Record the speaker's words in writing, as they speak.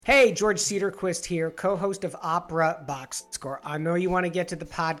Hey, George Cedarquist here, co-host of Opera Box Score. I know you want to get to the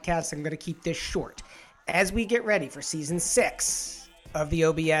podcast. I'm going to keep this short. As we get ready for season 6 of the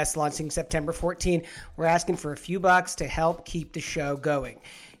OBS launching September 14, we're asking for a few bucks to help keep the show going.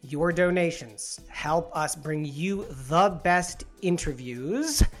 Your donations help us bring you the best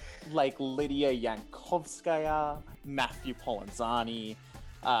interviews. Like Lydia Yankovskaya, Matthew Polenzani,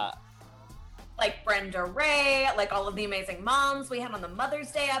 like Brenda Ray, like all of the amazing moms we had on the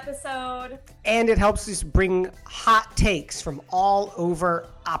Mother's Day episode. And it helps us bring hot takes from all over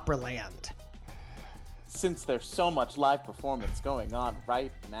Operaland. Since there's so much live performance going on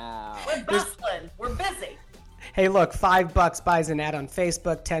right now. We're bustling. We're busy. Hey, look, $5 buys an ad on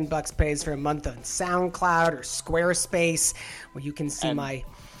Facebook, $10 pays for a month on SoundCloud or Squarespace, where you can see my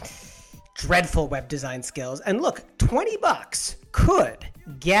dreadful web design skills. And look, $20 could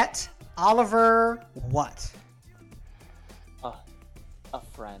get Oliver what? A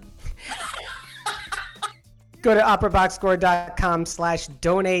friend. Go to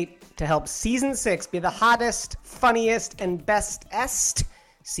operaboxscore.com/donate to help season 6 be the hottest, funniest, and bestest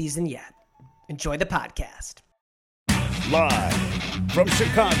season yet. Enjoy the podcast. Live from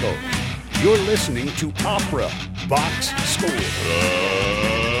Chicago, you're listening to Opera Box Score.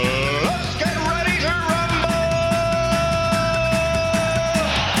 Let's get ready to rumble!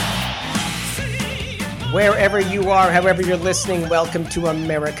 Wherever you are, however you're listening, welcome to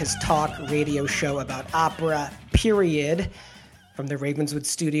America's Talk radio show about opera, period. From the Ravenswood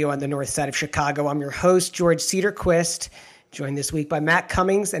studio on the north side of Chicago, I'm your host, George Cedarquist, joined this week by Matt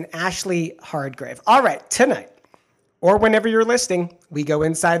Cummings and Ashley Hardgrave. All right, tonight, or whenever you're listening, we go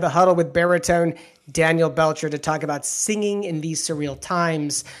inside the huddle with baritone Daniel Belcher to talk about singing in these surreal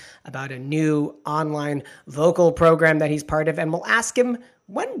times, about a new online vocal program that he's part of, and we'll ask him,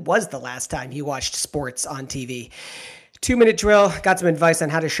 when was the last time he watched sports on TV? 2-minute drill, got some advice on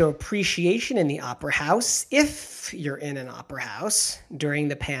how to show appreciation in the opera house, if you're in an opera house during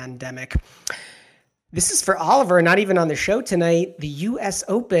the pandemic. This is for Oliver, not even on the show tonight. The U.S.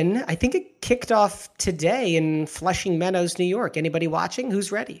 Open, I think it kicked off today in Flushing Meadows, New York. Anybody watching?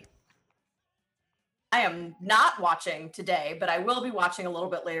 Who's ready? I am not watching today, but I will be watching a little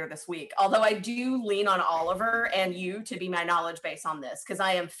bit later this week. Although I do lean on Oliver and you to be my knowledge base on this, because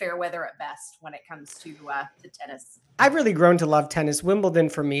I am fair weather at best when it comes to tennis. I've really grown to love tennis. Wimbledon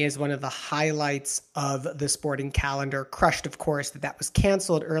for me is one of the highlights of the sporting calendar. Crushed, of course, that was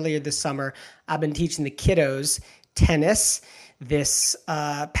canceled earlier this summer. I've been teaching the kiddos tennis this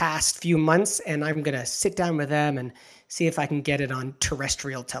past few months, and I'm going to sit down with them and see if I can get it on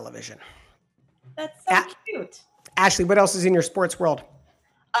terrestrial television. That's so cute. Ashley, what else is in your sports world?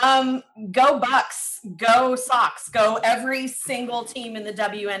 Go Bucks, go Sox, go every single team in the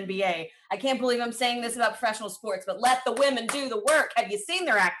WNBA. I can't believe I'm saying this about professional sports, but let the women do the work. Have you seen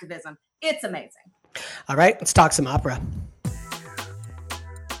their activism? It's amazing. All right, let's talk some opera.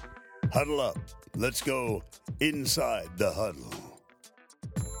 Huddle up. Let's go inside the huddle.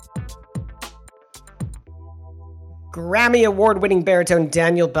 Grammy Award-winning baritone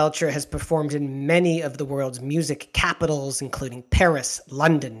Daniel Belcher has performed in many of the world's music capitals, including Paris,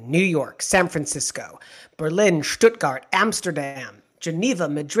 London, New York, San Francisco, Berlin, Stuttgart, Amsterdam, Geneva,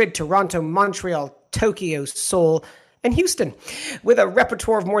 Madrid, Toronto, Montreal, Tokyo, Seoul, and Houston. With a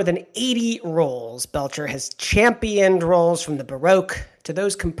repertoire of more than 80 roles, Belcher has championed roles from the Baroque to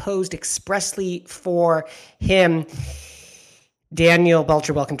those composed expressly for him. Daniel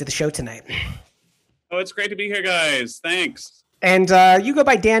Belcher, welcome to the show tonight. Oh, it's great to be here, guys. Thanks. And you go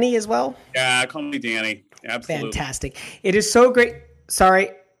by Danny as well? Yeah, call me Danny. Absolutely. Fantastic. It is so great. Sorry,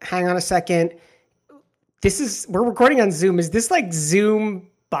 hang on a second. We're recording on Zoom. Is this like Zoom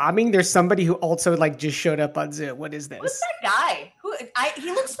bombing? There's somebody who also like just showed up on Zoom. What is this? Who's that guy? He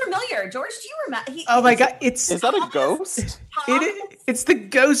looks familiar. George, do you remember? Oh my God. Is that a ghost? It's the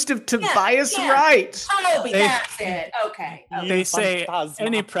ghost of Tobias Wright. Toby, that's it. Okay. They say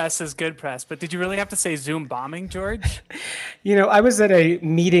any press is good press, but did you really have to say Zoom bombing, George? You know, I was at a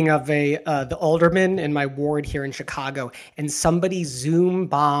meeting of the aldermen in my ward here in Chicago, and somebody Zoom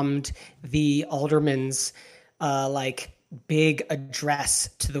bombed the alderman's big address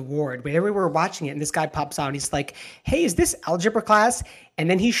to the ward. Whenever we were watching it, and this guy pops out, and he's like, "Hey, is this algebra class?" And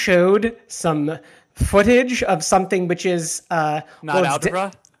then he showed some footage of something which is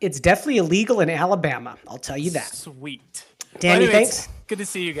algebra. It's definitely illegal in Alabama. I'll tell you that. Sweet. Danny, anyways, thanks. Good to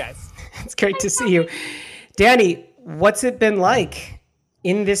see you guys. It's great to see you. Danny, what's it been like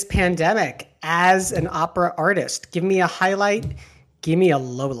in this pandemic as an opera artist? Give me a highlight. Give me a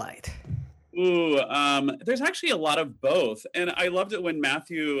low light. Ooh, there's actually a lot of both. And I loved it when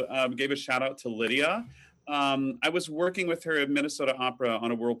Matthew gave a shout out to Lydia. I was working with her at Minnesota Opera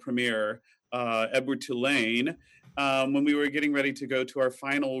on a world premiere, Edward Tulane, when we were getting ready to go to our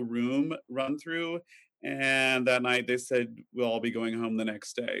final room run through. And that night they said we'll all be going home the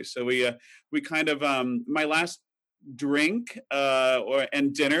next day. So we kind of my last drink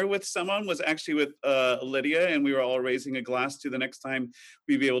and dinner with someone was actually with Lydia, and we were all raising a glass to the next time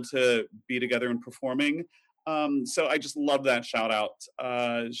we'd be able to be together and performing. So I just love that shout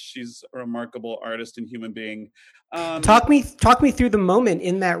out. She's a remarkable artist and human being. Talk me through the moment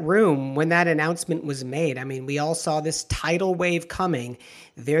in that room when that announcement was made. I mean, we all saw this tidal wave coming.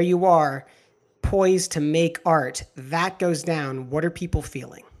 There you are, poised to make art. That goes down. What are people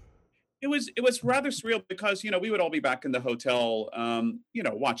feeling? It was rather surreal because, we would all be back in the hotel,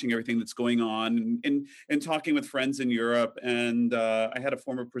 watching everything that's going on and talking with friends in Europe. And I had a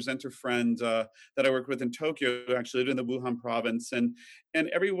former presenter friend that I worked with in Tokyo, who actually lived in the Wuhan province, and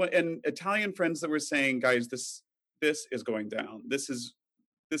everyone, and Italian friends that were saying, guys, this is going down. This is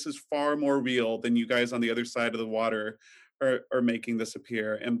far more real than you guys on the other side of the water are making this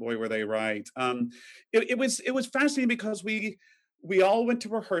appear. And boy, were they right. It was fascinating because we all went to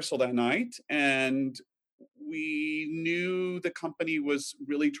rehearsal that night, and we knew the company was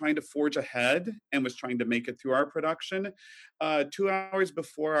really trying to forge ahead and was trying to make it through our production. 2 hours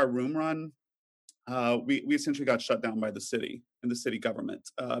before our room run, we essentially got shut down by the city and the city government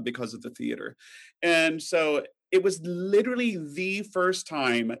because of the theater. And so it was literally the first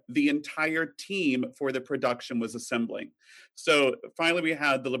time the entire team for the production was assembling. So finally we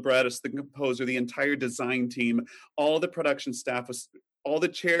had the librettist, the composer, the entire design team, all the production staff, all the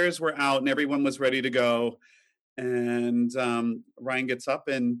chairs were out and everyone was ready to go. And Ryan gets up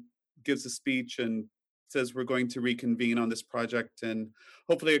and gives a speech and says, we're going to reconvene on this project in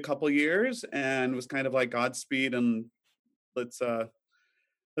hopefully a couple years, and was kind of like Godspeed, and let's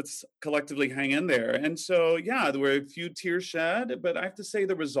collectively hang in there. And so, there were a few tears shed, but I have to say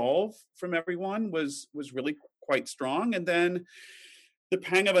the resolve from everyone was really quite strong. And then the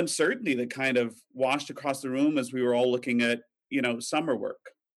pang of uncertainty that kind of washed across the room as we were all looking at, summer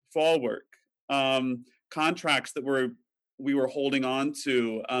work, fall work, contracts that we were holding on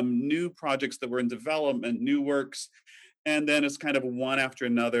to, new projects that were in development, new works. And then it's kind of one after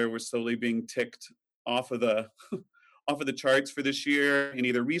another, we're slowly being ticked off of the charts for this year and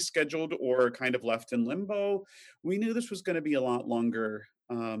either rescheduled or kind of left in limbo. We knew this was going to be a lot longer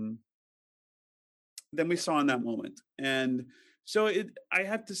than we saw in that moment. And so I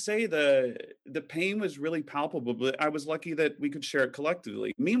have to say the pain was really palpable, but I was lucky that we could share it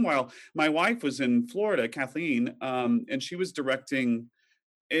collectively. Meanwhile, my wife was in Florida, Kathleen, and she was directing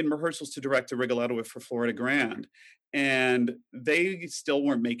in rehearsals to direct a Rigoletto for Florida Grand. And they still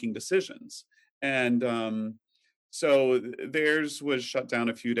weren't making decisions. And so theirs was shut down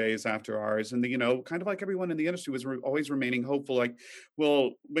a few days after ours. And, kind of like everyone in the industry was always remaining hopeful, like,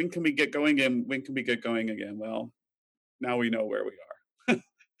 well, when can we get going again? When can we get going again? Well, now we know where we are.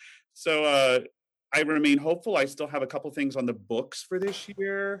 So I remain hopeful. I still have a couple things on the books for this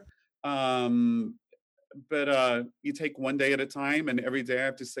year. But you take one day at a time, and every day I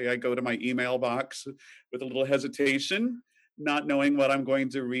have to say I go to my email box with a little hesitation, not knowing what I'm going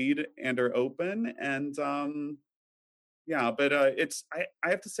to read and or open. And but I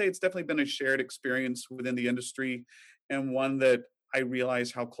have to say it's definitely been a shared experience within the industry, and one that I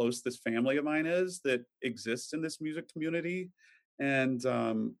realize how close this family of mine is that exists in this music community. And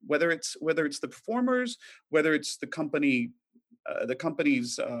whether it's the performers, whether it's the company, the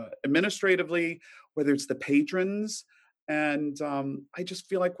companies administratively, whether it's the patrons, and I just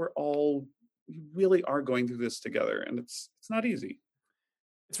feel like we really are going through this together, and it's not easy.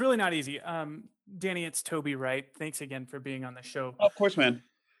 It's really not easy. Danny, it's Toby Wright. Thanks again for being on the show. Of course, man.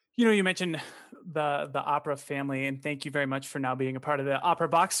 You mentioned the opera family, and thank you very much for now being a part of the Opera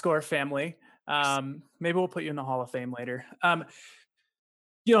Box Score family. Maybe we'll put you in the Hall of Fame later. A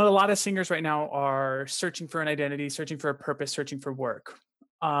lot of singers right now are searching for an identity, searching for a purpose, searching for work.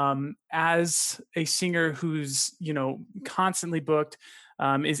 As a singer who's, constantly booked,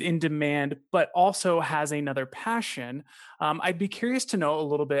 is in demand, but also has another passion, I'd be curious to know a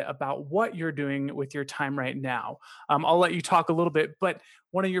little bit about what you're doing with your time right now. I'll let you talk a little bit, but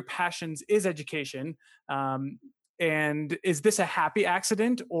one of your passions is education. And is this a happy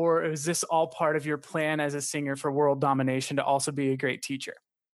accident, or is this all part of your plan as a singer for world domination to also be a great teacher?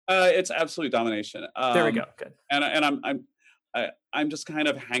 It's absolute domination. There we go. Good. And I'm just kind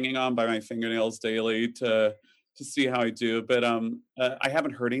of hanging on by my fingernails daily to see how I do. But I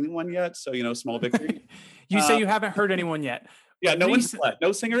haven't heard anyone yet, so small victory. You say you haven't heard anyone yet. Yeah, no one's bled.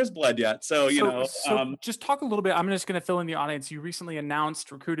 No singer has bled yet. So just talk a little bit. I'm just going to fill in the audience. You recently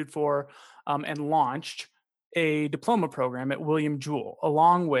announced, recruited for, and launched a diploma program at William Jewell,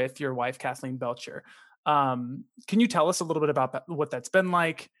 along with your wife, Kathleen Belcher. Can you tell us a little bit about what that's been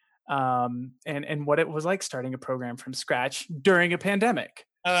like, and what it was like starting a program from scratch during a pandemic?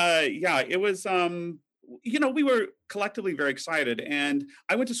 Yeah, it was, we were collectively very excited. And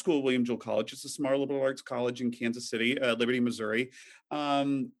I went to school at William Jewell College. It's a small liberal arts college in Kansas City, Liberty, Missouri,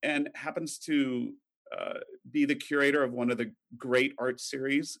 and happens to be the curator of one of the great art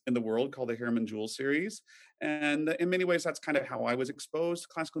series in the world called the Harriman Jewell series. And in many ways, that's kind of how I was exposed to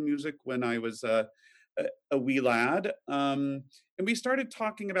classical music when I was a wee lad. And we started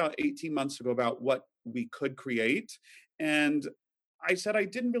talking about 18 months ago about what we could create. And I said I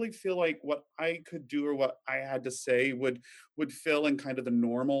didn't really feel like what I could do or what I had to say would fill in kind of the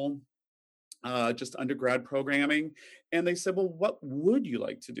normal just undergrad programming. And they said, well, what would you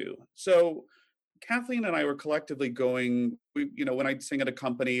like to do? So Kathleen and I were collectively going, when I sing at a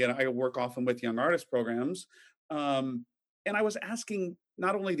company and I work often with young artist programs, and I was asking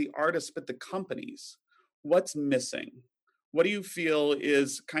not only the artists, but the companies, what's missing? What do you feel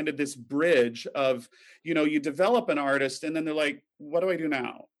is kind of this bridge of, you develop an artist and then they're like, what do I do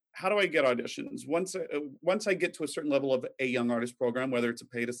now? How do I get auditions? Once I get to a certain level of a young artist program, whether it's a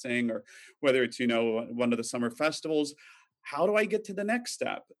pay to sing or whether it's, one of the summer festivals, how do I get to the next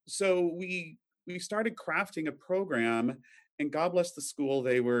step? So we started crafting a program, and God bless the school,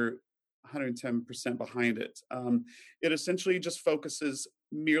 they were 110% behind it. It essentially just focuses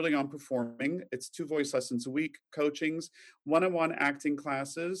merely on performing. It's 2 voice lessons a week, coachings, one-on-one acting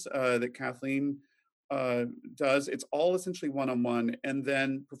classes that Kathleen does. It's all essentially one-on-one, and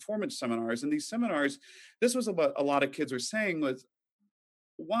then performance seminars. And these seminars, this was what a lot of kids were saying was,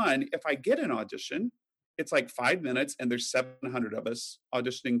 one, if I get an audition, it's like 5 minutes and there's 700 of us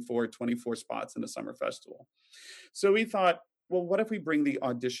auditioning for 24 spots in the summer festival. So we thought, well, what if we bring the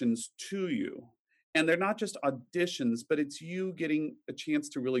auditions to you? And they're not just auditions, but it's you getting a chance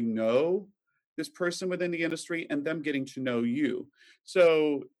to really know this person within the industry and them getting to know you.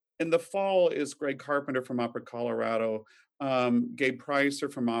 So in the fall is Greg Carpenter from Opera Colorado, Gabe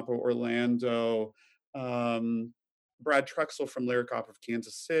Pricer from Opera Orlando, Brad Truxell from Lyric Opera of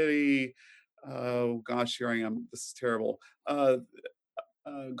Kansas City. Oh gosh, here I am. This is terrible.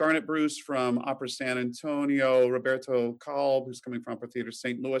 Garnet Bruce from Opera San Antonio, Roberto Kalb, who's coming from Opera Theater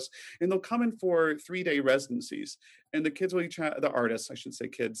St. Louis, and they'll come in for 3-day residencies. And the kids will each have, the artists, I should say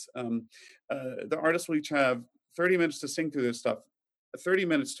kids, the artists will each have 30 minutes to sing through this stuff, 30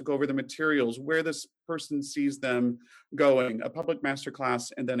 minutes to go over the materials, where this person sees them going, a public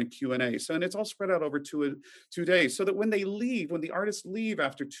masterclass, and then a Q&A. So, and it's all spread out over 2 days, so that when they leave, when the artists leave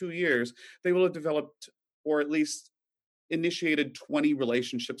after 2 years, they will have developed, or at least initiated 20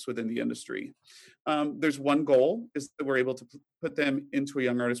 relationships within the industry. There's one goal, is that we're able to put them into a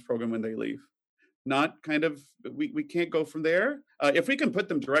young artist program when they leave. Not kind of, we can't go from there. If we can put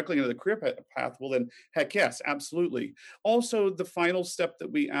them directly into the career path, well then, heck yes, absolutely. Also, the final step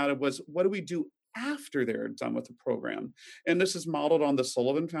that we added was, what do we do after they're done with the program? And this is modeled on the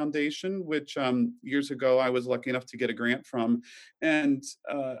Sullivan Foundation, which years ago I was lucky enough to get a grant from. And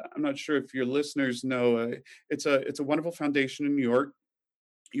I'm not sure if your listeners know, it's a wonderful foundation in New York.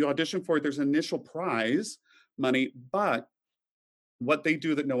 You audition for it, there's an initial prize money, but what they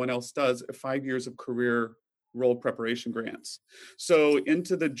do that no one else does, 5 years of career role preparation grants. So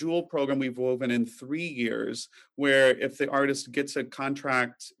into the Jewell program, we've woven in 3 years, where if the artist gets a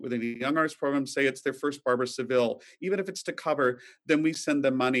contract within the Young Artist program, say it's their first Barbara Seville, even if it's to cover, then we send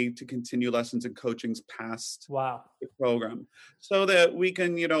them money to continue lessons and coachings past Wow. the program, so that we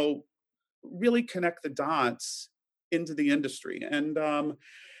can, really connect the dots into the industry. And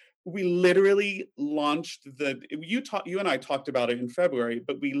we literally launched you and I talked about it in February,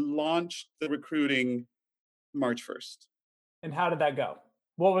 but we launched the recruiting March 1st. And how did that go?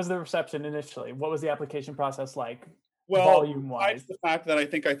 What was the reception initially? What was the application process like, well, volume-wise? Besides the fact that I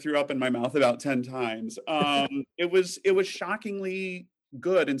think I threw up in my mouth about 10 times, it was shockingly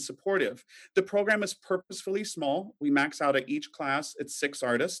good and supportive. The program is purposefully small. We max out at each class, it's 6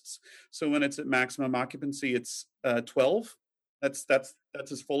 artists. So when it's at maximum occupancy, it's 12. That's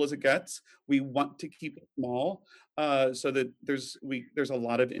as full as it gets. We want to keep it small, so that there's a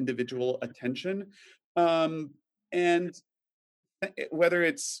lot of individual attention, and whether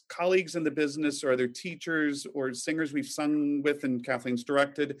it's colleagues in the business or other teachers or singers we've sung with and Kathleen's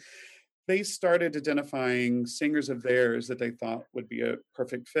directed, they started identifying singers of theirs that they thought would be a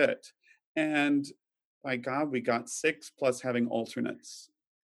perfect fit. And by God, we got 6 plus having alternates.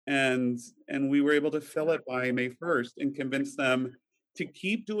 And we were able to fill it by May 1st and convince them to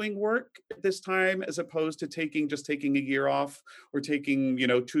keep doing work at this time, as opposed to taking a year off or taking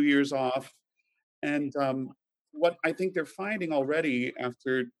 2 years off. And what I think they're finding already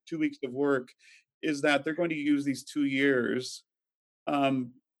after 2 weeks of work is that they're going to use these 2 years,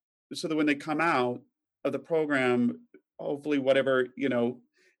 um, so that when they come out of the program, hopefully whatever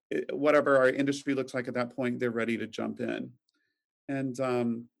our industry looks like at that point, they're ready to jump in. And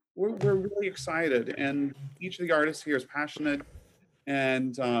we're really excited. And each of the artists here is passionate.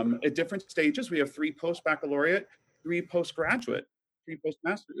 And at different stages, we have 3 post-baccalaureate, 3 postgraduate, 3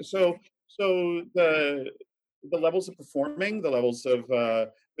 postmaster. So the levels of performing, the levels of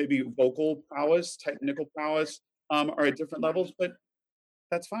maybe vocal prowess, technical prowess, are at different levels, but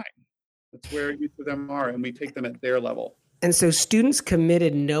that's fine. That's where each of them are, and we take them at their level. And so students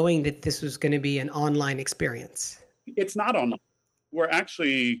committed knowing that this was going to be an online experience. It's not online. We're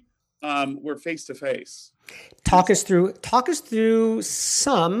actually we're face to face. Talk us through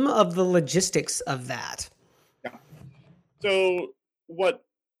some of the logistics of that. Yeah. So what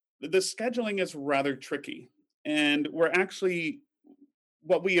the scheduling is rather tricky, and we're actually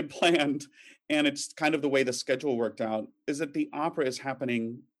what we had planned, and it's kind of the way the schedule worked out, is that the opera is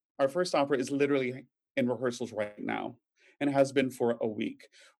happening. Our first opera is literally in rehearsals right now, and has been for a week.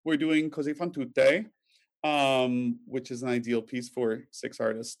 We're doing Così fan tutte, which is an ideal piece for 6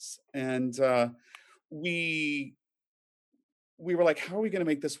 artists, and we were like, how are we going to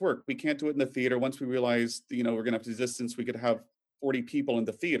make this work? We can't do it in the theater. Once we realized, we're going to have to distance, we could have 40 people in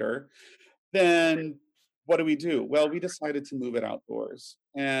the theater. Then what do? Well, we decided to move it outdoors.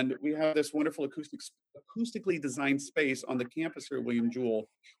 And we have this wonderful acoustically designed space on the campus here at William Jewell,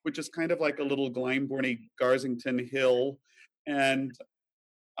 which is kind of like a little Glyndebourne Garsington hill. And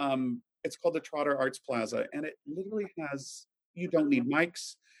it's called the Trotter Arts Plaza. And it literally you don't need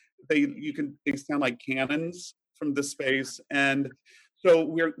mics. They sound like cannons from the space. And so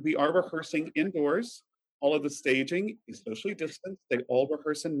we are rehearsing indoors. All of the staging is socially distanced. They all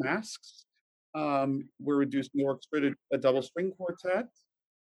rehearse in masks. We're reducing orchestrated a double string quartet,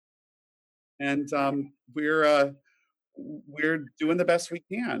 and we're doing the best we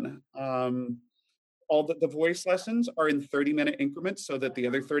can. All the voice lessons are in 30-minute increments, so that the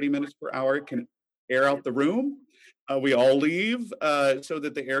other 30 minutes per hour can air out the room. We all leave so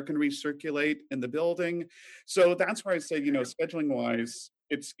that the air can recirculate in the building. So that's why I say, scheduling wise,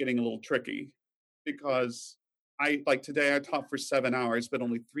 it's getting a little tricky, because today I taught for 7 hours, but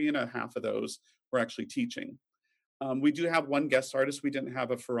only 3.5 of those were actually teaching. We do have one guest artist. We didn't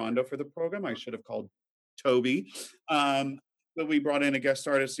have a Ferrando for the program. I should have called Toby. But we brought in a guest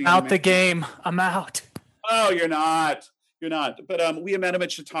artist. Out the game. I'm out. Oh, you're not. But we met him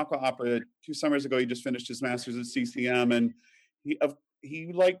at Chautauqua Opera 2 summers ago. He just finished his master's at CCM, and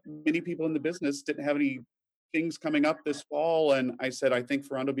he, like many people in the business, didn't have any things coming up this fall. And I said, I think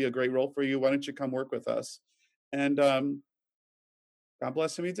Ferrando would be a great role for you. Why don't you come work with us? And God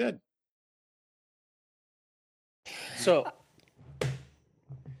bless him, he did. So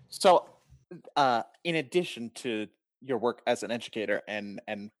in addition to your work as an educator and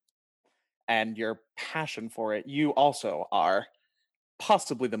your passion for it, you also are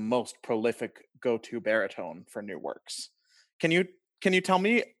possibly the most prolific go-to baritone for new works. Can you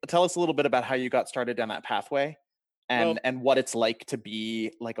tell us a little bit about how you got started down that pathway, and what it's like to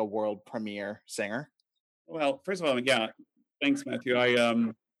be like a world premiere singer? Well, first of all, yeah, thanks, Matthew.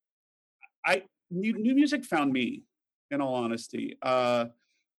 New music found me, in all honesty.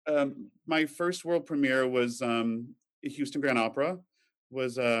 My first world premiere was Houston Grand Opera,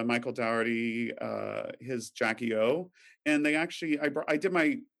 was Michael Dougherty, his Jackie O. And they actually, I did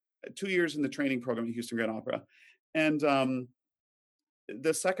my 2 years in the training program at Houston Grand Opera. And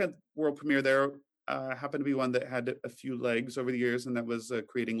the second world premiere there happened to be one that had a few legs over the years, and that was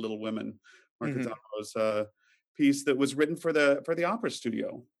Creating Little Women, Mark Adano's piece that was written for the Opera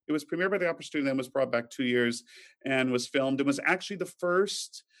Studio. It was premiered by the Opera Studio, then was brought back 2 years and was filmed. It was actually the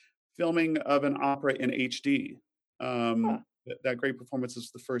first filming of an opera in HD. That great performance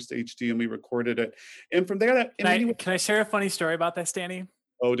is the first HD, and we recorded it. And from there, can I share a funny story about this, Danny?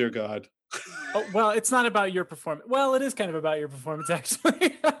 Oh dear God. Oh, well, it's not about your performance. Well, it is kind of about your performance,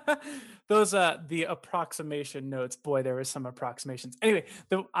 actually. Those the approximation notes. Boy, there was some approximations. Anyway,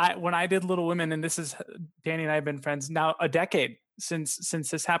 when I did Little Women, and this is Danny and I have been friends now a decade since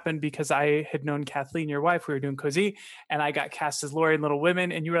this happened, because I had known Kathleen, your wife. We were doing Così, and I got cast as Laurie in Little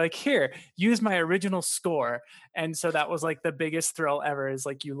Women, and you were like, "Here, use my original score." And so that was like the biggest thrill ever. Is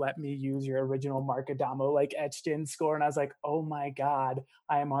like, you let me use your original Mark Adamo like etched in score, and I was like, "Oh my God,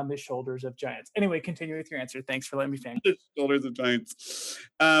 I am on the shoulders of giants." Anyway, continue with your answer. Thanks for letting me finish. The shoulders of giants.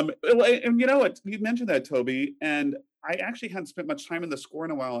 And you know what? You mentioned that, Toby, and I actually hadn't spent much time in the score in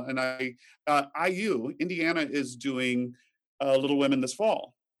a while. And IU, Indiana, is doing Little Women this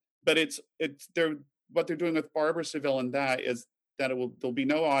fall, but what they're doing with Barbara Seville and that is that there'll be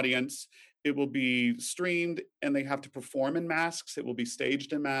no audience. It will be streamed, and they have to perform in masks. It will be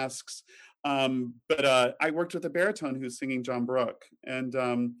staged in masks. But I worked with a baritone who's singing John Brooke, and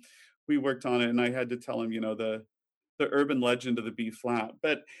we worked on it. And I had to tell him, the urban legend of the B flat.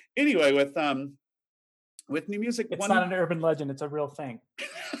 But anyway, with new music, it's not an urban legend; it's a real thing.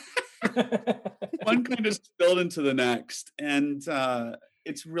 One kind of spilled into the next, and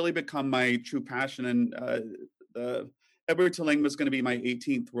it's really become my true passion. And the Edward Telling was going to be my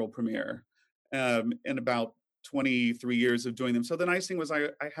 18th world premiere in about 23 years of doing them. So the nice thing was I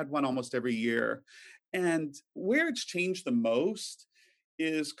had one almost every year. And where it's changed the most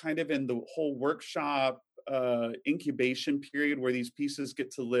is kind of in the whole workshop incubation period where these pieces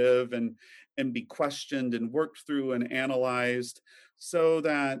get to live and be questioned and worked through and analyzed, so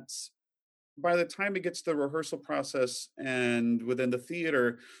that by the time it gets to the rehearsal process and within the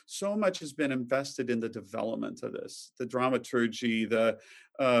theater, so much has been invested in the development of this, the dramaturgy, the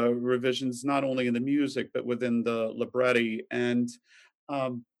revisions, not only in the music, but within the libretti. And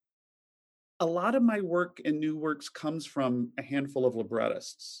a lot of my work in new works comes from a handful of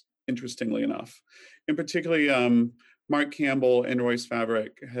librettists, interestingly enough. And particularly Mark Campbell and Royce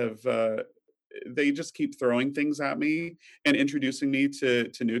Favreck have they just keep throwing things at me and introducing me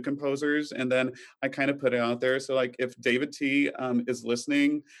to new composers. And then I kind of put it out there. So like if David T is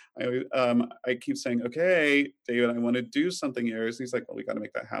listening, I keep saying, okay, David, I want to do something here. And he's like, well, we got to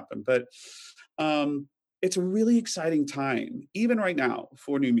make that happen. But it's a really exciting time, even right now,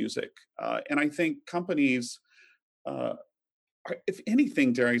 for new music. And I think companies, if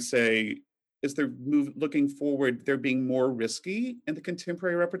anything, dare I say, is they're looking forward, they're being more risky in the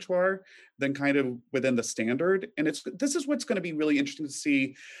contemporary repertoire than kind of within the standard. And this is what's going to be really interesting to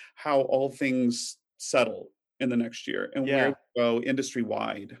see how all things settle in the next year and where we go industry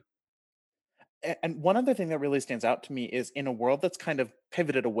wide. And one other thing that really stands out to me is in a world that's kind of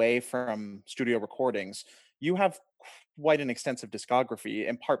pivoted away from studio recordings, you have quite an extensive discography,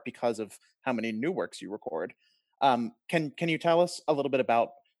 in part because of how many new works you record. Can you tell us a little bit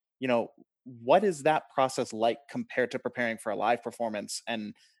about, what is that process like compared to preparing for a live performance,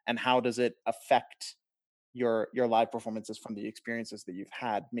 and how does it affect your live performances from the experiences that you've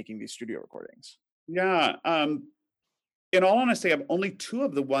had making these studio recordings? Yeah. In all honesty, I've only 2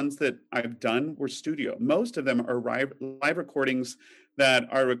 of the ones that I've done were studio. Most of them are live recordings that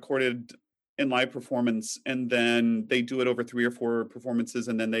are recorded in live performance, and then they do it over 3 or 4 performances,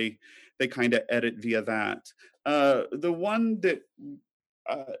 and then they kind of edit via that. The one that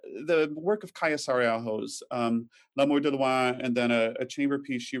the work of Kaya Sarriaho's, L'amour de loin, and then a chamber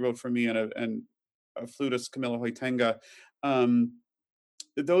piece she wrote for me, and a flutist, Camila Hoitenga.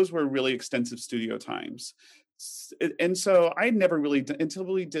 Those were really extensive studio times. And so I never really, until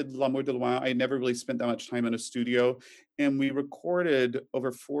we did L'amour de loin, I never really spent that much time in a studio. And we recorded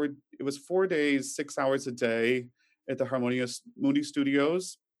over 4 days, 6 hours a day at the Harmonia Mundi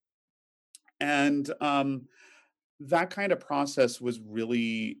Studios. And that kind of process was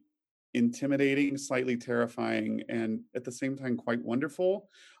really intimidating, slightly terrifying, and at the same time quite wonderful.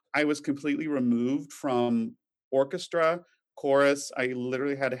 I was completely removed from orchestra, chorus. I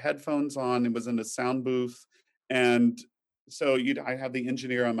literally had headphones on and was in a sound booth. And so I have the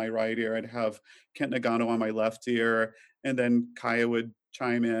engineer on my right ear, I'd have Kent Nagano on my left ear, and then Kaya would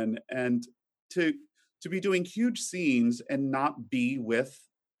chime in. And to be doing huge scenes and not be with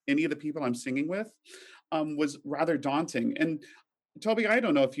any of the people I'm singing with was rather daunting. And Toby, I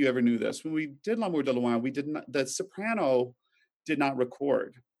don't know if you ever knew this. When we did L'amour de loin, the soprano did not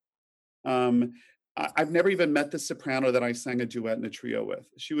record. I've never even met the soprano that I sang a duet and a trio with.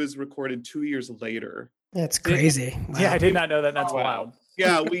 She was recorded 2 years later. That's crazy. Wow. Yeah, I did not know that. That's wild.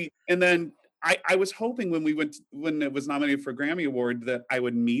 Yeah, and then I was hoping when it was nominated for Grammy Award that I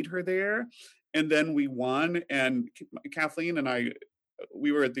would meet her there. And then we won, and Kathleen and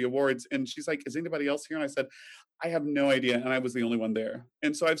we were at the awards, and she's like, is anybody else here? And I said, I have no idea. And I was the only one there.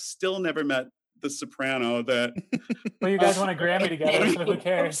 And so I've still never met the soprano that... Well, you guys won a Grammy together, so who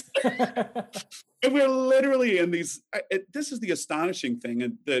cares? And we're literally in these... this is the astonishing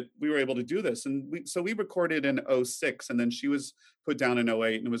thing, that we were able to do this. And we recorded in 2006, and then she was put down in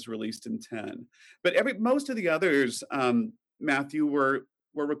 2008 and was released in 2010. But most of the others, Matthew, were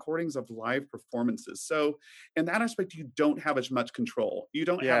recordings of live performances. So in that aspect, you don't have as much control. You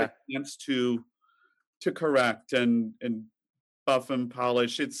don't have a chance to correct and buff and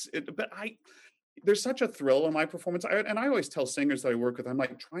polish. There's such a thrill in live performance. And I always tell singers that I work with, I'm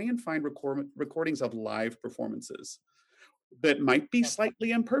like, try and find recordings of live performances that might be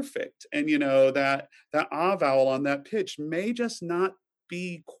slightly imperfect. And that ah vowel on that pitch may just not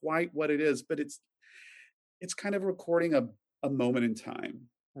be quite what it is, but it's kind of recording a moment in time,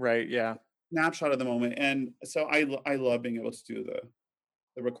 Right. Yeah. snapshot of the moment. And so I love being able to do the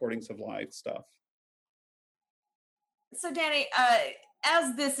recordings of live stuff. So, Danny,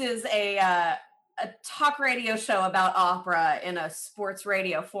 as this is a talk radio show about opera in a sports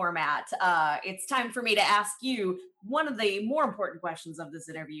radio format, it's time for me to ask you one of the more important questions of this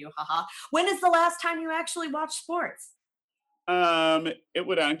interview. Haha. When is the last time you actually watched sports? It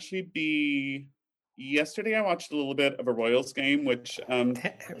would actually be yesterday. I watched a little bit of a Royals game, which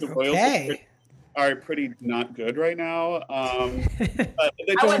the Royals are pretty not good right now.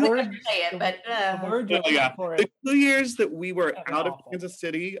 But I wasn't going to say it, but the 2 years that we were out of Kansas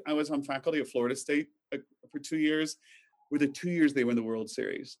City, I was on faculty at Florida State for 2 years. Were the 2 years they won the World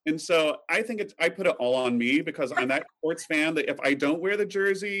Series. And so I think I put it all on me because I'm that sports fan that if I don't wear the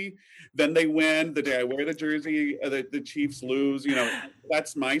jersey, then they win. The day I wear the jersey, the Chiefs lose. You know,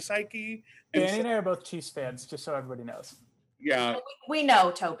 that's my psyche. And Danny and I are both Chiefs fans, just so everybody knows. Yeah. We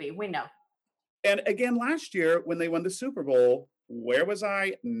know, Toby. We know. And again, last year when they won the Super Bowl, where was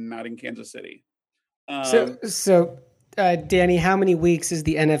I? Not in Kansas City. So, Danny, how many weeks is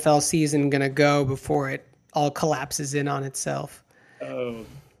the NFL season going to go before it all collapses in on itself? Oh,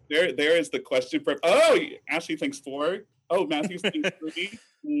 there is the question for. Ashley thinks 4. Oh, Matthew thinks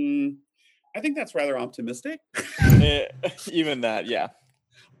 3. I think that's rather optimistic. Even that, yeah.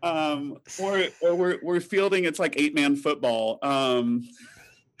 We're fielding. It's like 8-man football.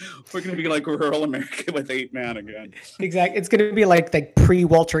 We're going to be like rural America with 8-man again. Exactly. It's going to be like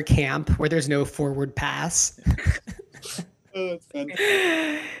pre-Walter Camp where there's no forward pass.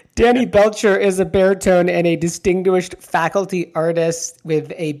 Danny Belcher is a baritone and a distinguished faculty artist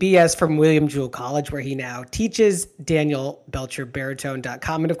with a BS from William Jewell College, where he now teaches.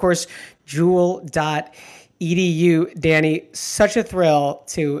 DanielBelcherBaritone.com, and of course, Jewell.edu. Danny, such a thrill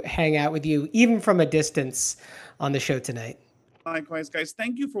to hang out with you, even from a distance, on the show tonight. Likewise, guys.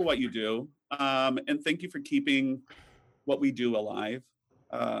 Thank you for what you do, and thank you for keeping what we do alive.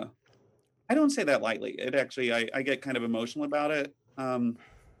 I don't say that lightly. It actually, I get kind of emotional about it.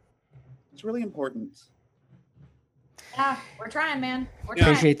 It's really important. Yeah, we're trying, man. We're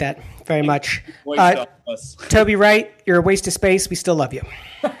Appreciate that very much. Toby Wright, you're a waste of space. We still love you.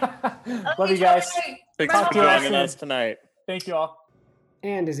 Love you guys. Thanks for joining us tonight. Thank you all.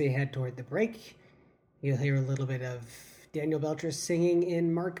 And as they head toward the break, you'll hear a little bit of Daniel Belcher singing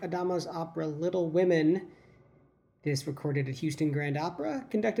in Mark Adama's opera Little Women. This recorded at Houston Grand Opera,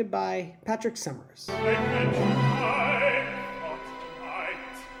 conducted by Patrick Summers.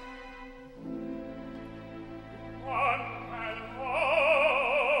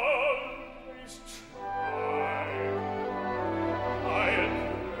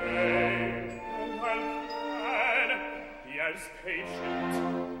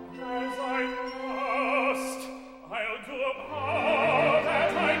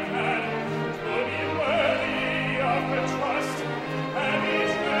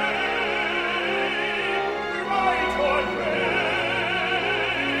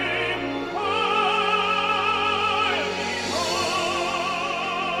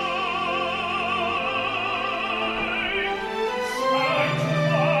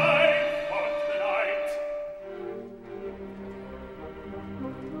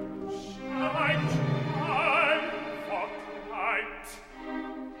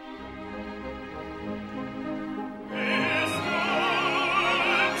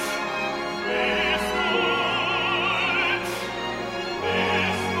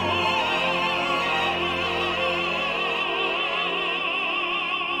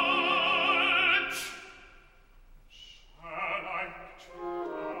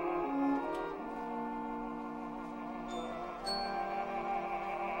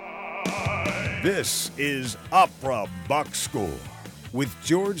 This is Opera Box Score with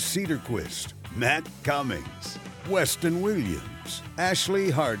George Cedarquist, Matt Cummings, Weston Williams, Ashley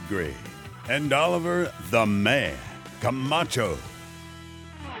Hardgrave, and Oliver the Man Camacho.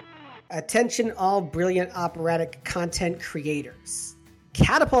 Attention all brilliant operatic content creators.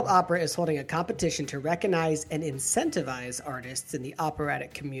 Catapult Opera is holding a competition to recognize and incentivize artists in the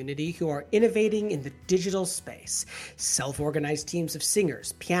operatic community who are innovating in the digital space. Self-organized teams of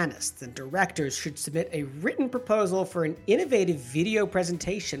singers, pianists, and directors should submit a written proposal for an innovative video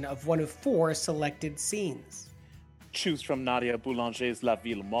presentation of one of 4 selected scenes. Choose from Nadia Boulanger's La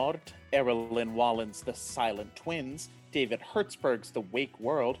Ville Morte, Erilyn Wallen's The Silent Twins, David Hertzberg's The Wake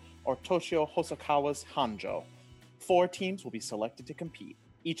World, or Toshio Hosokawa's Hanjo. 4 teams will be selected to compete.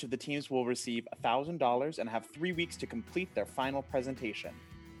 Each of the teams will receive $1,000 and have 3 weeks to complete their final presentation.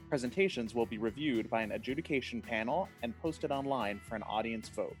 Presentations will be reviewed by an adjudication panel and posted online for an audience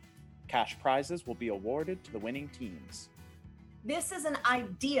vote. Cash prizes will be awarded to the winning teams. This is an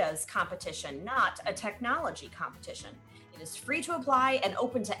ideas competition, not a technology competition. It is free to apply and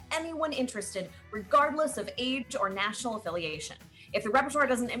open to anyone interested, regardless of age or national affiliation. If the repertoire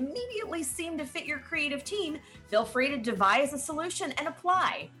doesn't immediately seem to fit your creative team, feel free to devise a solution and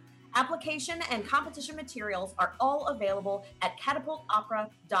apply. Application and competition materials are all available at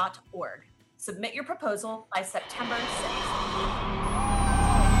catapultopera.org. Submit your proposal by September 6th.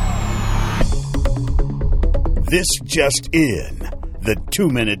 This just in, the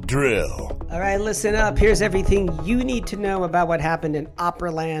 2-minute drill. All right, listen up. Here's everything you need to know about what happened in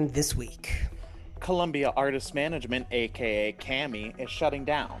Operaland this week. Columbia Artists Management, aka CAMI, is shutting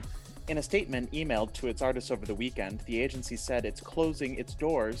down. In a statement emailed to its artists over the weekend, the agency said it's closing its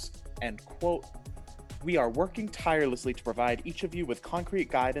doors and, quote, "We are working tirelessly to provide each of you with concrete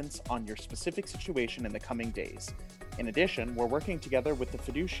guidance on your specific situation in the coming days. In addition, we're working together with the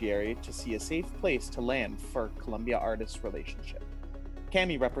fiduciary to see a safe place to land for Columbia Artists relationship."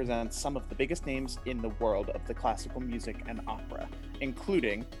 CAMI represents some of the biggest names in the world of the classical music and opera,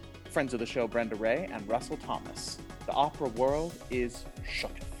 including friends of the show Brenda Ray and Russell Thomas. The opera world is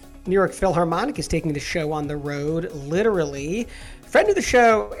shooketh. New York Philharmonic is taking the show on the road, literally. Friend of the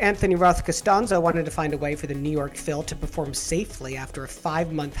show, Anthony Roth Costanzo, wanted to find a way for the New York Phil to perform safely after a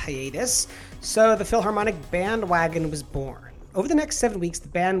 5-month hiatus, so the Philharmonic Bandwagon was born. Over the next 7 weeks, the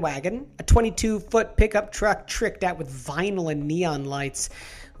Bandwagon, a 22-foot pickup truck tricked out with vinyl and neon lights,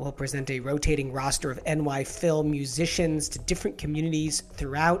 will present a rotating roster of NY Phil musicians to different communities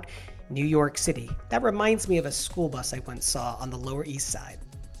throughout New York City. That reminds me of a school bus I once saw on the Lower East Side.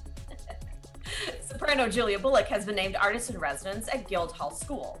 Soprano Julia Bullock has been named Artist in Residence at Guildhall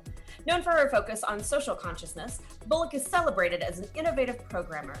School. Known for her focus on social consciousness, Bullock is celebrated as an innovative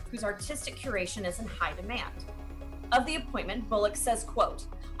programmer whose artistic curation is in high demand. Of the appointment, Bullock says, quote,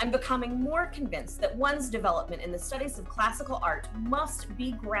 "I'm becoming more convinced that one's development in the studies of classical art must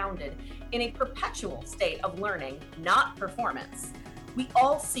be grounded in a perpetual state of learning, not performance. We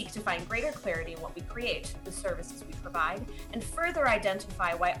all seek to find greater clarity in what we create, the services we provide, and further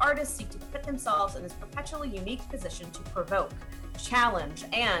identify why artists seek to put themselves in this perpetually unique position to provoke, challenge,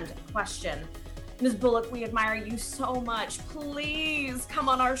 and question. Ms. Bullock, we admire you so much. Please come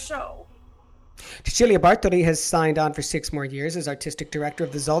on our show." Cecilia Bartoli has signed on for 6 more years as artistic director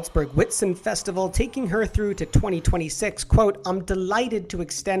of the Salzburg Whitsun Festival, taking her through to 2026. Quote, "I'm delighted to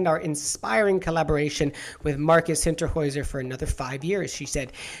extend our inspiring collaboration with Marcus Hinterhäuser for another 5 years," she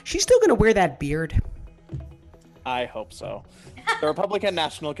said. She's still going to wear that beard. I hope so. The Republican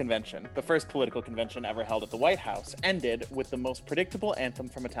National Convention, the first political convention ever held at the White House, ended with the most predictable anthem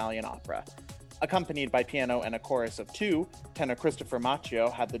from Italian opera. Accompanied by piano and a chorus of 2, tenor Christopher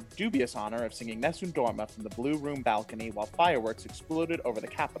Macchio had the dubious honor of singing Nessun Dorma from the Blue Room balcony while fireworks exploded over the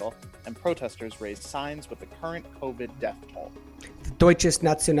Capitol and protesters raised signs with the current COVID death toll. The Deutsches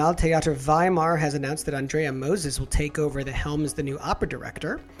Nationaltheater Weimar has announced that Andrea Moses will take over the helm as the new opera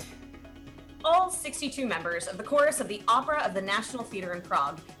director. All 62 members of the chorus of the Opera of the National Theatre in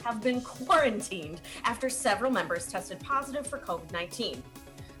Prague have been quarantined after several members tested positive for COVID-19.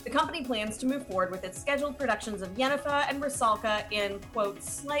 The company plans to move forward with its scheduled productions of Yennefer and Rusalka in, quote,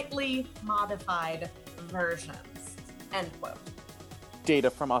 "slightly modified versions," end quote. Data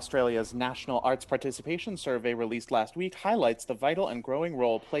from Australia's National Arts Participation Survey released last week highlights the vital and growing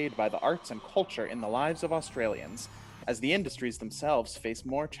role played by the arts and culture in the lives of Australians, as the industries themselves face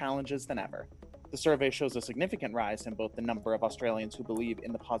more challenges than ever. The survey shows a significant rise in both the number of Australians who believe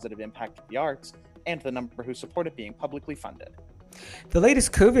in the positive impact of the arts and the number who support it being publicly funded. The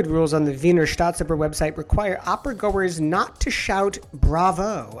latest COVID rules on the Wiener Staatsoper website require opera goers not to shout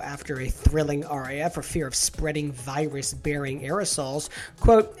 "bravo" after a thrilling aria for fear of spreading virus-bearing aerosols.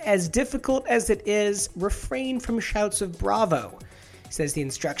 Quote, "As difficult as it is, refrain from shouts of bravo." Says the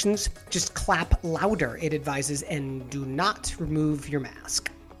instructions, just clap louder, it advises, and do not remove your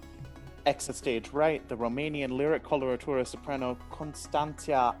mask. Exit stage right, the Romanian lyric coloratura soprano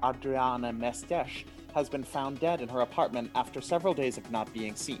Constantia Adriana Mesteș has been found dead in her apartment after several days of not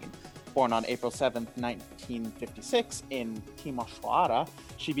being seen. Born on April 7, 1956 in Timișoara,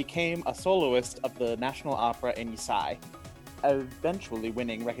 she became a soloist of the National Opera in Nisai, eventually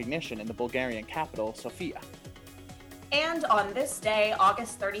winning recognition in the Bulgarian capital, Sofia. And on this day,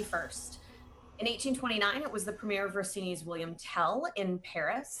 August 31st, in 1829, it was the premiere of Rossini's William Tell in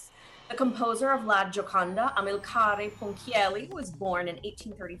Paris. The composer of La Gioconda, Amilcare Ponchielli, was born in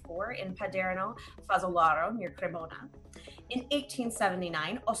 1834 in Paderno, Fazzolaro, near Cremona. In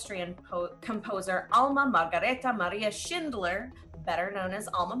 1879, Austrian composer Alma Margareta Maria Schindler, better known as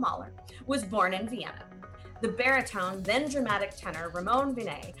Alma Mahler, was born in Vienna. The baritone, then dramatic tenor, Ramon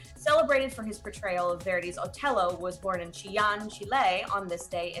Binet, celebrated for his portrayal of Verdi's Otello, was born in Chillán, Chile on this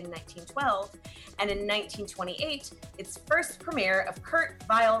day in 1912, and in 1928, its first premiere of Kurt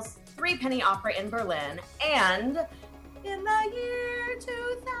Weill's Threepenny Opera in Berlin, and in the year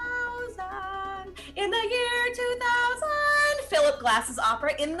 2000, Philip Glass's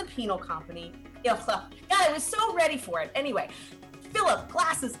opera in the Penal Company. God, I was so ready for it. Anyway, Philip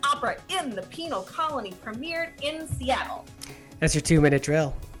Glass's opera in the Penal Colony premiered in Seattle. That's your 2-minute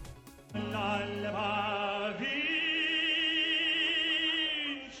drill.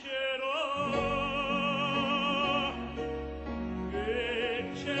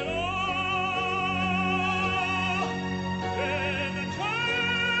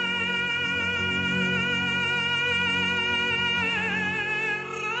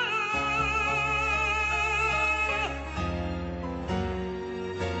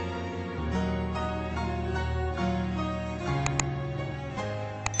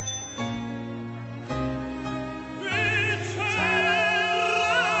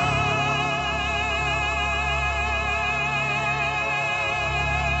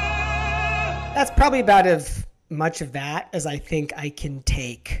 That's probably about as much of that as I think I can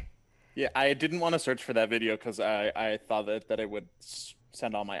take. Yeah, I didn't want to search for that video because I thought that it would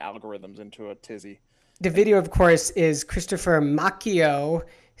send all my algorithms into a tizzy. The video, of course, is Christopher Macchio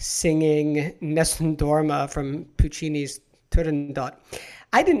singing Nessun Dorma from Puccini's Turandot.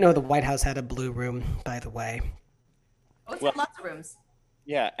 I didn't know the White House had a blue room, by the way. Oh, it's got lots of rooms.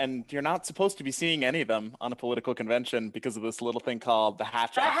 Yeah, and you're not supposed to be seeing any of them on a political convention because of this little thing called the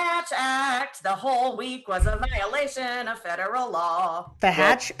Hatch The Act. Hatch Act. The whole week was a violation of federal law. The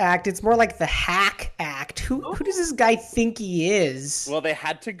Hatch Act, it's more like the Hack Act. Who does this guy think he is? Well, they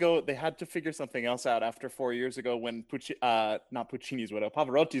had to figure something else out after 4 years ago when not Puccini's widow,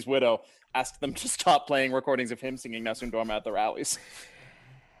 Pavarotti's widow asked them to stop playing recordings of him singing Nessun Dorma at the rallies.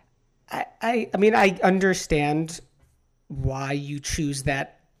 I mean, I understand why you choose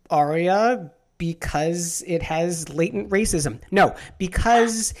that aria because it has latent racism. No,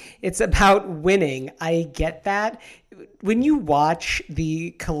 because it's about winning. I get that. When you watch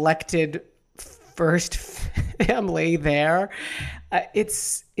the collected first family there,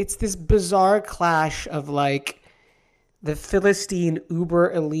 it's this bizarre clash of like the Philistine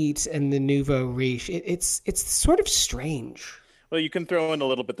uber elite and the nouveau riche. It's sort of strange. Well, you can throw in a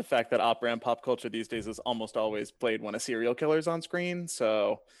little bit the fact that opera and pop culture these days is almost always played when a serial killer's on screen,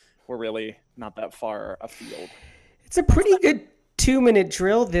 so we're really not that far afield. It's a pretty good 2-minute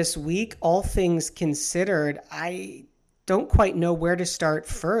drill this week, all things considered. I don't quite know where to start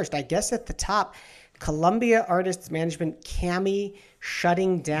first. I guess at the top, Columbia Artists Management, CAMI,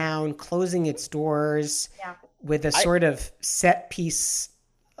 shutting down, closing its doors with a sort of set piece,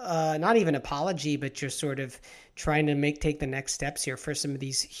 not even apology, but just sort of trying to take the next steps here for some of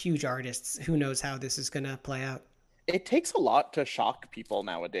these huge artists. Who knows how this is going to play out? It takes a lot to shock people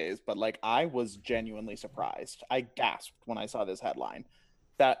nowadays, but like I was genuinely surprised. I gasped when I saw this headline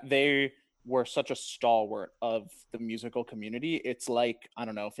that they were such a stalwart of the musical community. It's like, I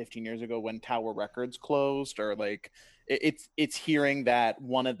don't know, 15 years ago when Tower Records closed, or like it's hearing that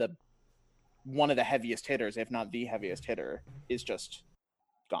one of the heaviest hitters, if not the heaviest hitter, is just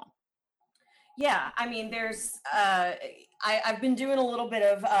gone. Yeah, I mean, there's, I've been doing a little bit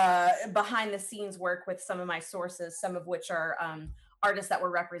of behind the scenes work with some of my sources, some of which are artists that were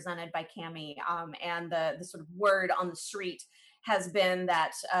represented by CAMI. And the sort of word on the street has been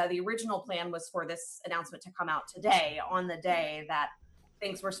that the original plan was for this announcement to come out today, on the day that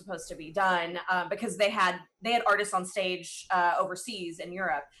things were supposed to be done, because they had artists on stage overseas in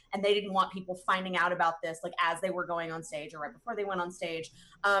Europe, and they didn't want people finding out about this like as they were going on stage or right before they went on stage.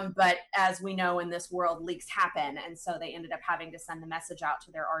 But as we know in this world, leaks happen, and so they ended up having to send the message out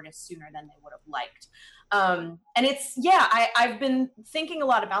to their artists sooner than they would have liked. And it's, I've been thinking a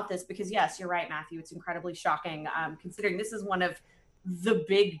lot about this because yes, you're right, Matthew. It's incredibly shocking, considering this is one of the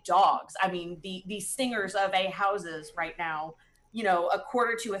big dogs. I mean, the singers of A houses right now, you know, a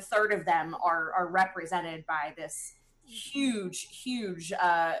quarter to a third of them are represented by this huge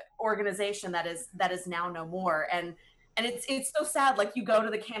organization that is now no more. And it's so sad. Like, you go to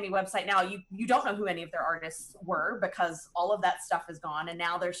the CAMI website now, you don't know who any of their artists were because all of that stuff is gone. And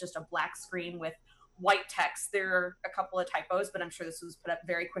now there's just a black screen with white text. There are a couple of typos, but I'm sure this was put up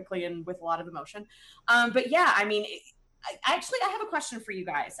very quickly and with a lot of emotion. But yeah, I mean, I have a question for you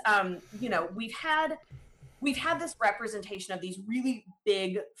guys. You know, we've had this representation of these really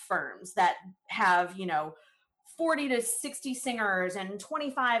big firms that have, you know, 40 to 60 singers and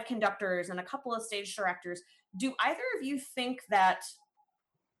 25 conductors and a couple of stage directors. Do either of you think that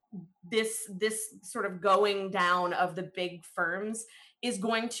this sort of going down of the big firms is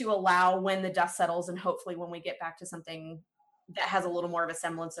going to allow, when the dust settles and hopefully when we get back to something that has a little more of a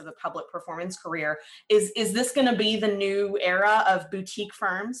semblance of a public performance career, is this going to be the new era of boutique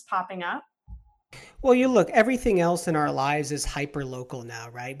firms popping up? Well, you look, everything else in our lives is hyper local now,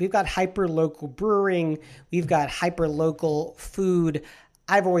 right? We've got hyper local brewing, we've got hyper local food.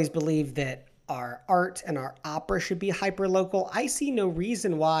 I've always believed that our art and our opera should be hyper local. I see no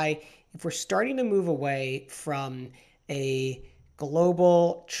reason why, if we're starting to move away from a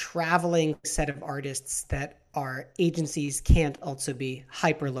global traveling set of artists, that our agencies can't also be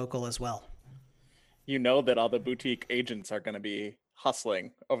hyper local as well. You know that all the boutique agents are going to be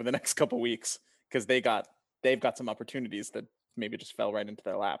hustling over the next couple weeks because they've got some opportunities that maybe just fell right into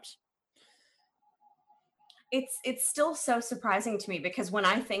their laps. It's still so surprising to me, because when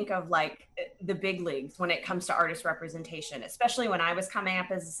I think of like the big leagues when it comes to artist representation, especially when I was coming up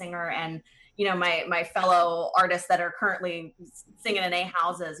as a singer, and you know, my fellow artists that are currently singing in A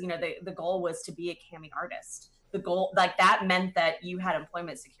houses, you know, the goal was to be a CAMI artist. The goal, like, that meant that you had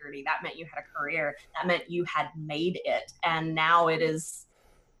employment security, that meant you had a career, that meant you had made it. And now it is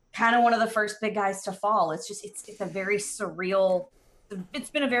kind of one of the first big guys to fall. It's a very surreal. It's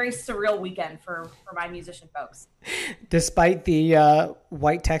been a very surreal weekend for my musician folks. Despite the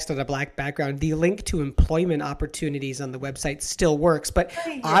white text on a black background, the link to employment opportunities on the website still works, but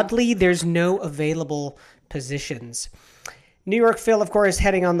oddly, there's no available positions. New York Phil, of course,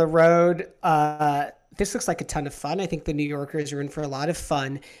 heading on the road. This looks like a ton of fun. I think the New Yorkers are in for a lot of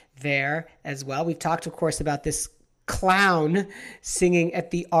fun there as well. We've talked, of course, about this clown singing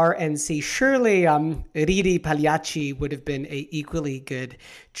at the RNC. Surely Riri Pagliacci would have been an equally good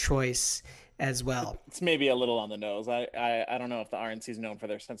choice as well. It's maybe a little on the nose. I don't know if the RNC is known for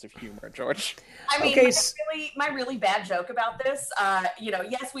their sense of humor, George. I mean, my really bad joke about this,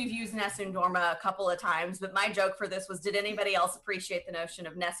 yes, we've used Nessun Dorma a couple of times, but my joke for this was, did anybody else appreciate the notion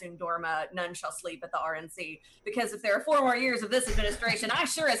of Nessun Dorma, none shall sleep at the RNC? Because if there are 4 more years of this administration, I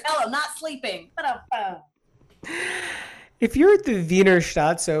sure as hell am not sleeping. If you're at the Wiener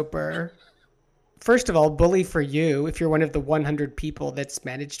Staatsoper, first of all, bully for you if you're one of the 100 people that's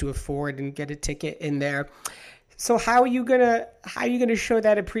managed to afford and get a ticket in there. So how are you gonna show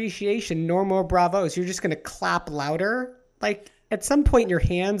that appreciation? No more bravos. You're just gonna clap louder? Like, at some point your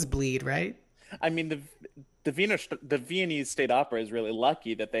hands bleed, right? I mean, the Viennese State Opera is really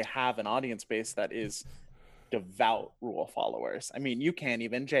lucky that they have an audience base that is devout rule followers. I mean, you can't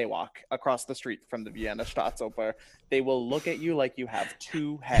even jaywalk across the street from the Vienna Staatsoper. They will look at you like you have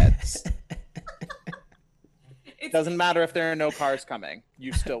 2 heads. It doesn't matter if there are no cars coming.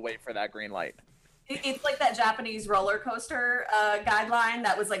 You still wait for that green light. It's like that Japanese roller coaster guideline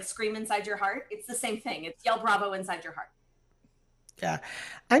that was like, scream inside your heart. It's the same thing. It's yell bravo inside your heart. Yeah.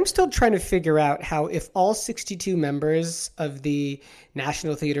 I'm still trying to figure out how, if all 62 members of the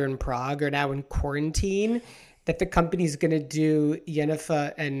National Theater in Prague are now in quarantine, that the company's going to do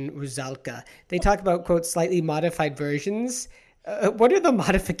Jennifer and Rusalka. They talk about, quote, slightly modified versions. What are the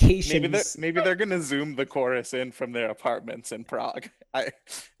modifications? Maybe they're going to Zoom the chorus in from their apartments in Prague.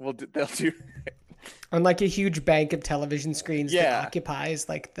 They'll do on like a huge bank of television screens that occupies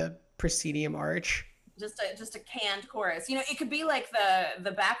like the proscenium arch. Just a canned chorus. You know, it could be like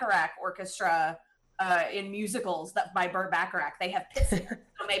the Bacharach Orchestra in musicals that by Burt Bacharach. They have pit singers.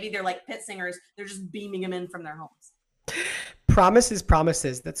 So maybe they're like pit singers. They're just beaming them in from their homes.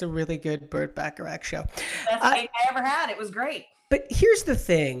 Promises. That's a really good Burt Bacharach show. Best I ever had. It was great. But here's the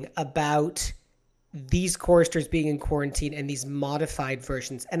thing about these choristers being in quarantine and these modified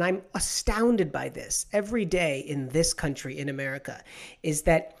versions, and I'm astounded by this every day in this country, in America, is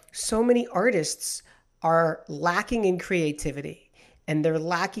that so many artists are lacking in creativity and they're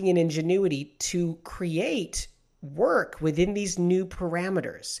lacking in ingenuity to create work within these new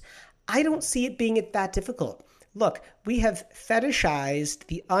parameters. I don't see it being that difficult. Look, we have fetishized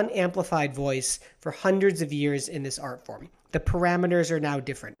the unamplified voice for hundreds of years in this art form. The parameters are now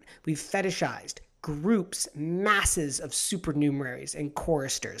different. We've fetishized groups, masses of supernumeraries and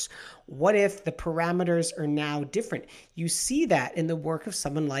choristers. What if the parameters are now different? You see that in the work of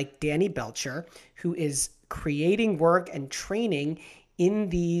someone like Danny Belcher, who is creating work and training in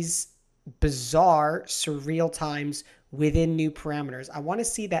these bizarre, surreal times within new parameters. I want to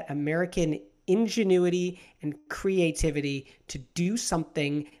see that American ingenuity and creativity to do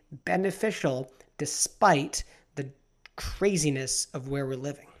something beneficial despite the craziness of where we're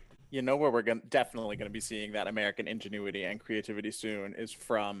living. You know where we're definitely going to be seeing that American ingenuity and creativity soon is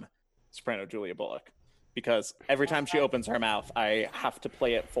from soprano Julia Bullock, because every time she opens her mouth, I have to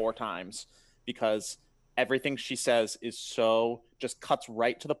play it 4 times because everything she says is so just cuts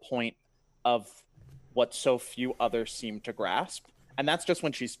right to the point of what so few others seem to grasp. And that's just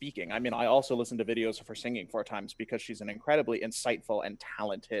when she's speaking. I mean, I also listen to videos of her singing 4 times because she's an incredibly insightful and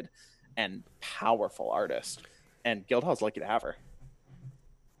talented and powerful artist. And Guildhall's lucky to have her.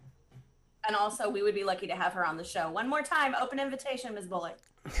 And also, we would be lucky to have her on the show. One more time, open invitation, Ms. Bullock.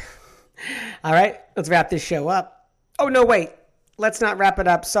 All right, let's wrap this show up. Oh, no, wait. Let's not wrap it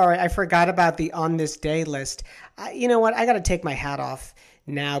up. Sorry, I forgot about the On This Day list. You know what? I got to take my hat off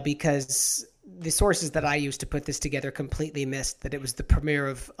now because the sources that I used to put this together completely missed that it was the premiere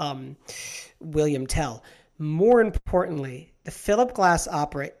of William Tell. More importantly, the Philip Glass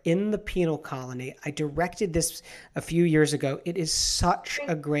opera in the Penal Colony. I directed this a few years ago. It is such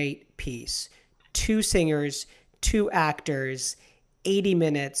a great piece. 2 singers, 2 actors, 80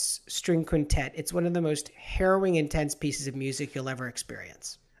 minutes, string quintet. It's one of the most harrowing, intense pieces of music you'll ever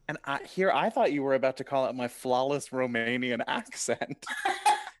experience. And I thought you were about to call it my flawless Romanian accent.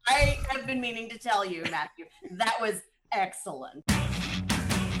 I have been meaning to tell you, Matthew, that was excellent.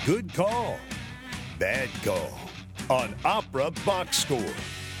 Good call. Bad call on Opera Box Score.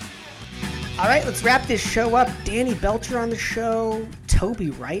 All right, let's wrap this show up. Danny Belcher on the show, Toby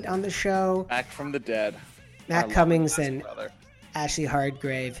Wright on the show, Back from the dead. Matt Cummings and Ashley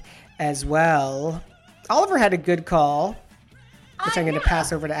Hardgrave as well. Oliver had a good call, which I'm going to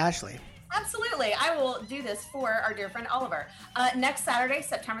pass over to Ashley. Absolutely. I will do this for our dear friend Oliver. Next Saturday,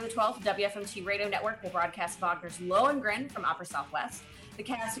 September the 12th, WFMT Radio Network will broadcast Wagner's Lohengrin from Opera Southwest. The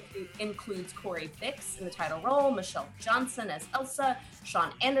cast includes Corey Bix in the title role, Michelle Johnson as Elsa,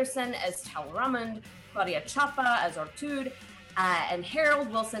 Sean Anderson as Talleyrand, Claudia Chapa as Ortude, and Harold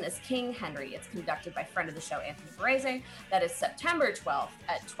Wilson as King Henry. It's conducted by friend of the show, Anthony Barese. That is September 12th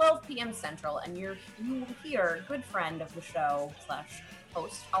at 12 p.m. Central, and you will hear good friend of the show /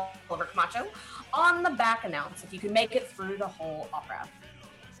 host Oliver Camacho on the back announce if you can make it through the whole opera.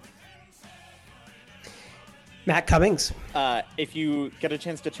 Matt Cummings. If you get a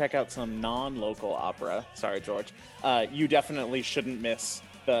chance to check out some non-local opera, sorry, George, you definitely shouldn't miss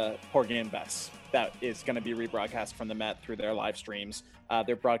the Porgy and Bess. That is going to be rebroadcast from the Met through their live streams.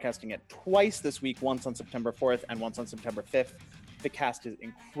 They're broadcasting it twice this week, once on September 4th and once on September 5th. The cast is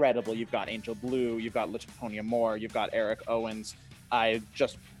incredible. You've got Angel Blue, you've got Latonia Moore, you've got Eric Owens. I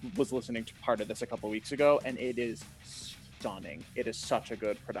just was listening to part of this a couple weeks ago, and it is stunning. It is such a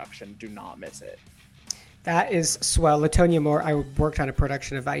good production. Do not miss it. That is swell. Latonia Moore, I worked on a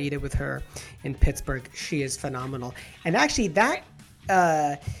production of Aida with her in Pittsburgh. She is phenomenal. And actually, that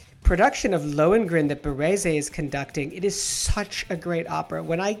production of Lohengrin that Barese is conducting, it is such a great opera.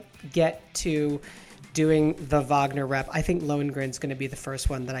 When I get to doing the Wagner rep, I think Lohengrin's going to be the first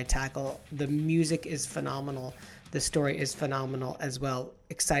one that I tackle. The music is phenomenal. The story is phenomenal as well.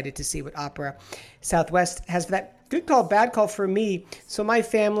 Excited to see what Opera Southwest has for that. Good call, bad call for me. So my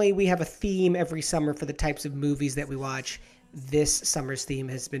family, we have a theme every summer for the types of movies that we watch. This summer's theme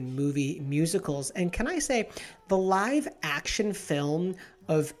has been movie musicals. And can I say, the live action film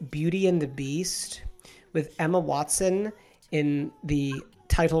of Beauty and the Beast with Emma Watson in the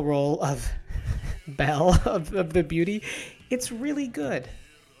title role of Belle of the Beauty, it's really good.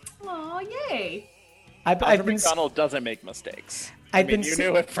 Oh, yay. Audra McDonald doesn't make mistakes. You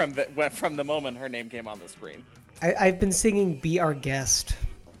knew it from the moment her name came on the screen. I've been singing "Be Our Guest"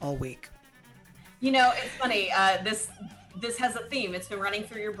 all week. You know, it's funny. This has a theme. It's been running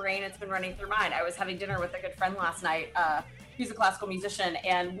through your brain. It's been running through mine. I was having dinner with a good friend last night. He's a classical musician,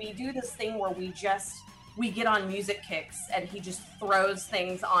 and we do this thing where we get on music kicks, and he just throws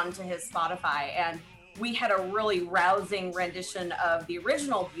things onto his Spotify. And we had a really rousing rendition of the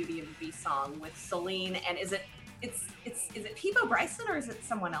original Beauty and the Beast song with Celine, and is it Peebo Bryson or is it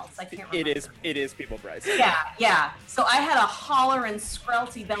someone else? I can't remember. It is Peebo Bryson. Yeah. So I had a holler and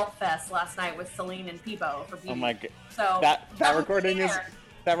skrelty belt fest last night with Celine and Peebo for Beauty. Oh my god! So that recording is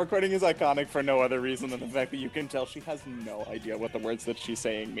iconic for no other reason than the fact that you can tell she has no idea what the words that she's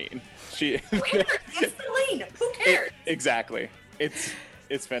saying mean. Who cares? It's Celine. Who cares? Exactly.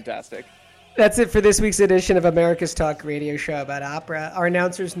 It's fantastic. That's it for this week's edition of America's Talk Radio Show about opera. Our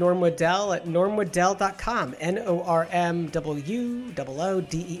announcer's Norm Waddell at normwaddell.com,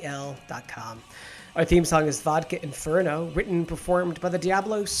 NORMWOODEL.com. Our theme song is Vodka Inferno, written and performed by the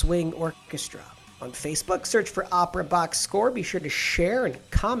Diablo Swing Orchestra. On Facebook, search for Opera Box Score. Be sure to share and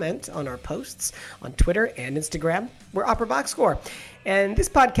comment on our posts on Twitter and Instagram. We're Opera Box Score. And this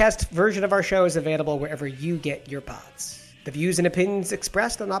podcast version of our show is available wherever you get your pods. The views and opinions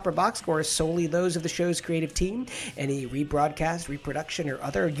expressed on Opera Box Score are solely those of the show's creative team. Any rebroadcast, reproduction, or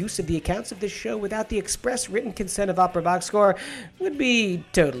other use of the accounts of this show without the express written consent of Opera Box Score would be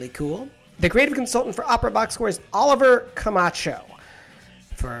totally cool. The creative consultant for Opera Box Score is Oliver Camacho.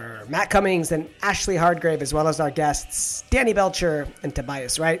 For Matt Cummings and Ashley Hardgrave, as well as our guests, Danny Belcher and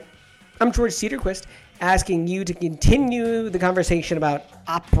Tobias Wright, I'm George Cedarquist, asking you to continue the conversation about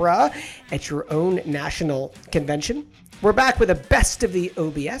opera at your own national convention. We're back with a best of the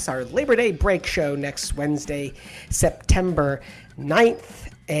OBS, our Labor Day break show next Wednesday, September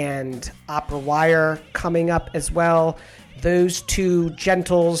 9th, and Opera Wire coming up as well. Those two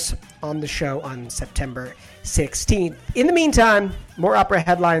gentles on the show on September 16th. In the meantime, more opera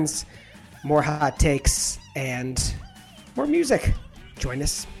headlines, more hot takes, and more music. Join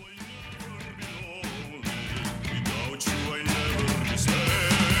us.